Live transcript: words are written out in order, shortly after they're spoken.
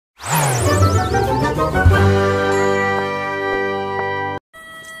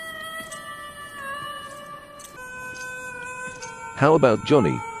How about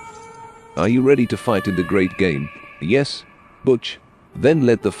Johnny? Are you ready to fight in the great game? Yes, Butch. Then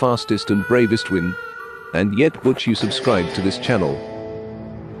let the fastest and bravest win. And yet Butch, you subscribe to this channel.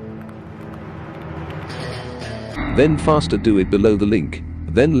 Then faster, do it below the link.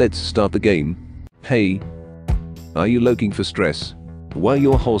 Then let's start the game. Hey. Are you looking for stress? Why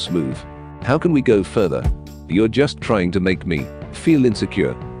your horse move? How can we go further? You're just trying to make me feel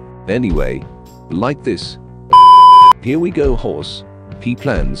insecure. Anyway, like this. Here we go, horse. He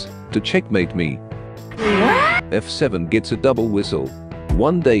plans to checkmate me. F7 gets a double whistle.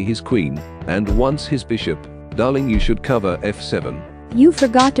 One day his queen, and once his bishop. Darling, you should cover F7. You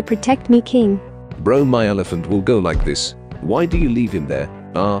forgot to protect me, king. Bro, my elephant will go like this. Why do you leave him there?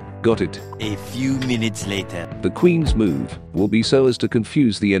 Ah, got it. A few minutes later. The queen's move will be so as to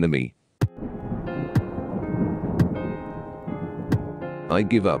confuse the enemy. I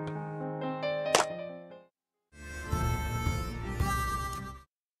give up.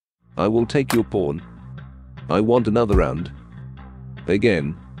 I will take your pawn. I want another round.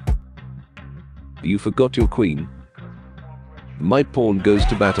 Again. You forgot your queen. My pawn goes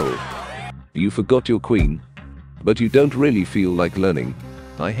to battle. You forgot your queen. But you don't really feel like learning.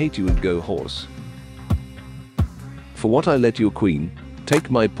 I hate you, and go horse. For what I let your queen take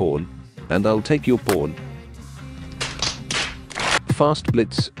my pawn, and I'll take your pawn. Fast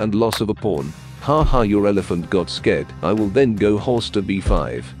blitz and loss of a pawn. Haha, your elephant got scared. I will then go horse to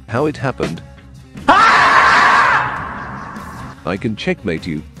b5. How it happened? I can checkmate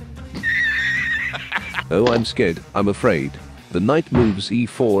you. Oh, I'm scared. I'm afraid. The knight moves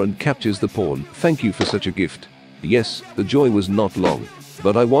e4 and captures the pawn. Thank you for such a gift. Yes, the joy was not long.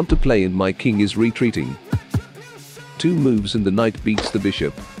 But I want to play and my king is retreating. 2 moves and the knight beats the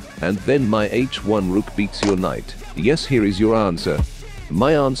bishop. And then my h1 rook beats your knight. Yes, here is your answer.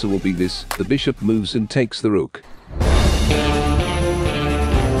 My answer will be this. The bishop moves and takes the rook.